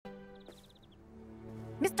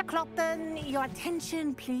Mr. Clopton, your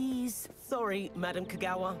attention, please. Sorry, Madam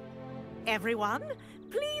Kagawa. Everyone,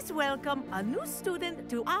 please welcome a new student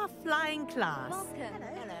to our flying class. Welcome.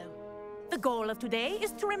 Hello. The goal of today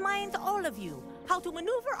is to remind all of you how to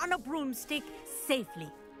maneuver on a broomstick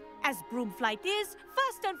safely, as broom flight is,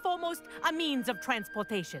 first and foremost, a means of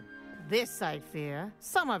transportation. This, I fear,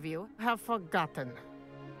 some of you have forgotten.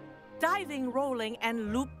 Diving, rolling,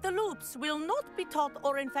 and loop-the-loops will not be taught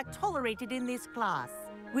or in fact tolerated in this class.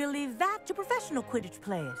 We'll leave that to professional Quidditch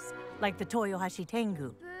players, like the Toyohashi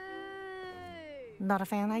Tengu. Boo! Not a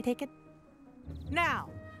fan, I take it? Now,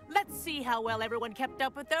 let's see how well everyone kept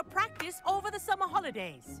up with their practice over the summer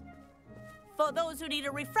holidays. For those who need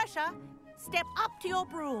a refresher, step up to your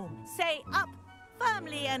broom, say up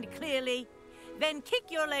firmly and clearly, then kick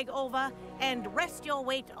your leg over and rest your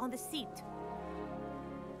weight on the seat.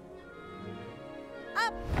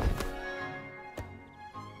 Up!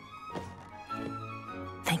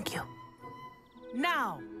 Thank you.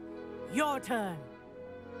 Now, your turn.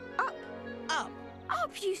 Up! Up.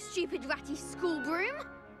 Up, you stupid ratty school broom!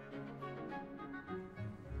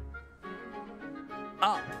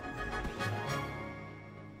 Up.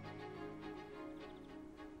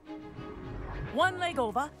 One leg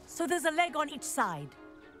over, so there's a leg on each side.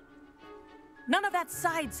 None of that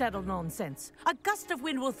side saddle nonsense. A gust of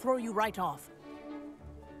wind will throw you right off.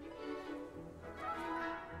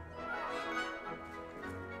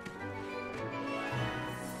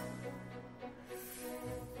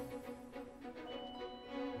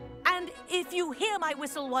 And if you hear my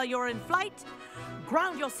whistle while you're in flight,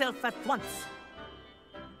 ground yourself at once.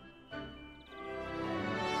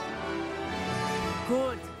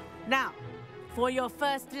 Good. Now, for your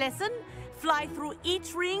first lesson, fly through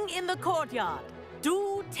each ring in the courtyard.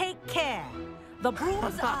 Do take care. The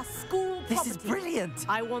brooms are school property. This is brilliant.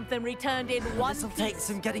 I want them returned in one This'll piece. take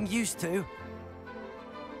some getting used to.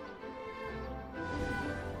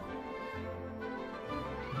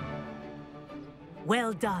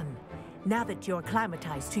 Well done. Now that you're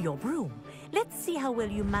acclimatized to your broom, let's see how well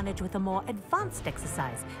you manage with a more advanced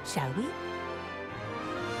exercise, shall we?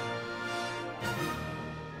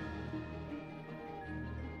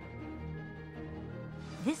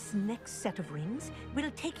 This next set of rings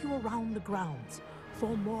will take you around the grounds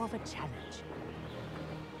for more of a challenge.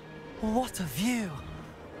 What a view.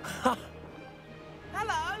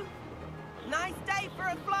 Hello. Nice day for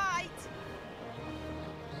a flight.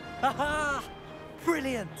 Haha!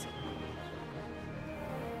 Brilliant.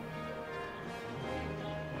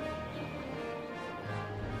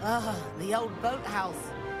 Ah, the old boathouse.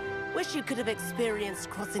 Wish you could have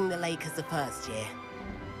experienced crossing the lake as a first year.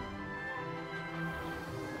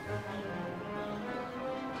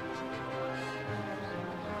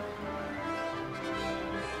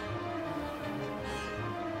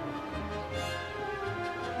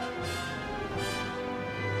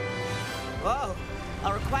 Whoa,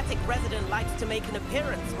 our aquatic resident likes to make an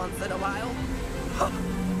appearance once in a while.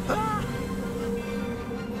 Haha!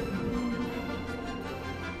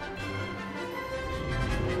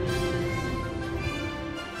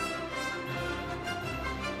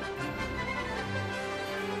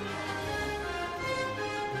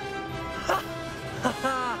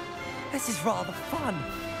 This is rather fun.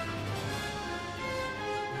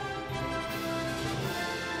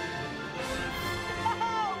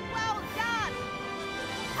 Oh, well done!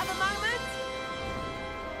 Have a moment?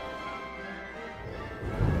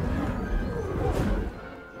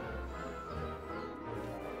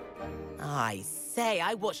 I say,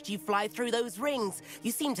 I watched you fly through those rings.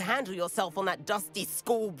 You seem to handle yourself on that dusty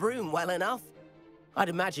school broom well enough. I'd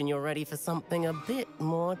imagine you're ready for something a bit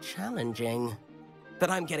more challenging. But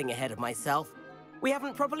I'm getting ahead of myself. We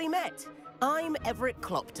haven't properly met. I'm Everett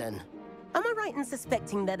Clopton. Am I right in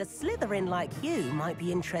suspecting that a Slytherin like you might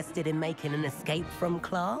be interested in making an escape from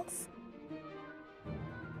class?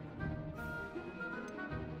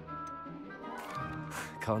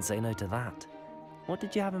 Can't say no to that. What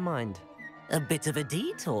did you have in mind? A bit of a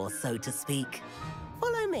detour, so to speak.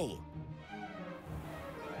 Follow me.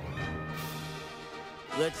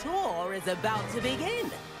 The tour is about to begin.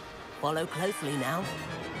 Follow closely now.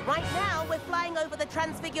 Right now, we're flying over the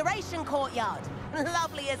Transfiguration Courtyard.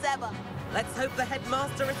 Lovely as ever. Let's hope the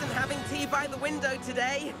headmaster isn't having tea by the window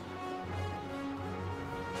today.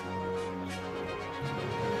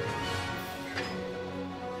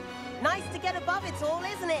 Nice to get above it all,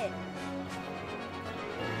 isn't it?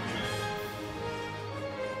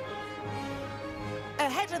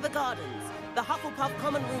 Ahead of the gardens, the Hufflepuff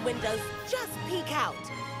common room windows just peek out.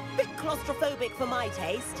 Bit claustrophobic for my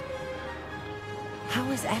taste. How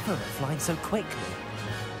is Everett flying so quickly?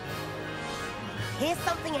 Here's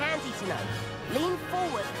something handy to know. Lean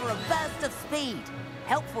forward for a burst of speed.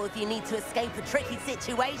 Helpful if you need to escape a tricky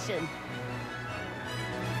situation.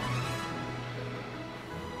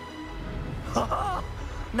 Ha!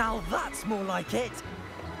 Now that's more like it.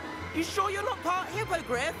 You sure you're not part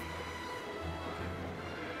hippogriff?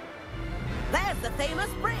 There's the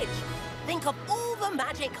famous bridge. Think of all the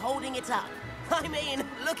magic holding it up. I mean,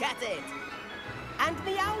 look at it. And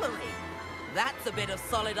the owlery. That's a bit of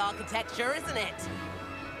solid architecture, isn't it?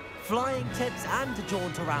 Flying tips and a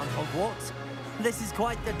jaunt around Hogwarts. This is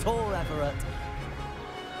quite the tour, Everett.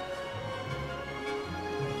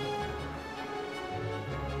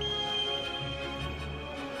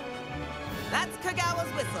 That's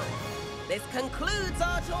Kagawa's whistle. This concludes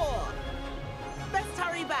our tour. Let's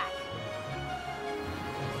hurry back.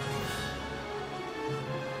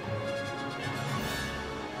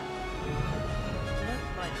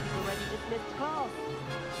 Looks like we've already dismissed class.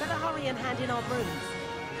 Better hurry and hand in our brooms.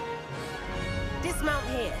 Dismount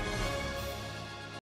here.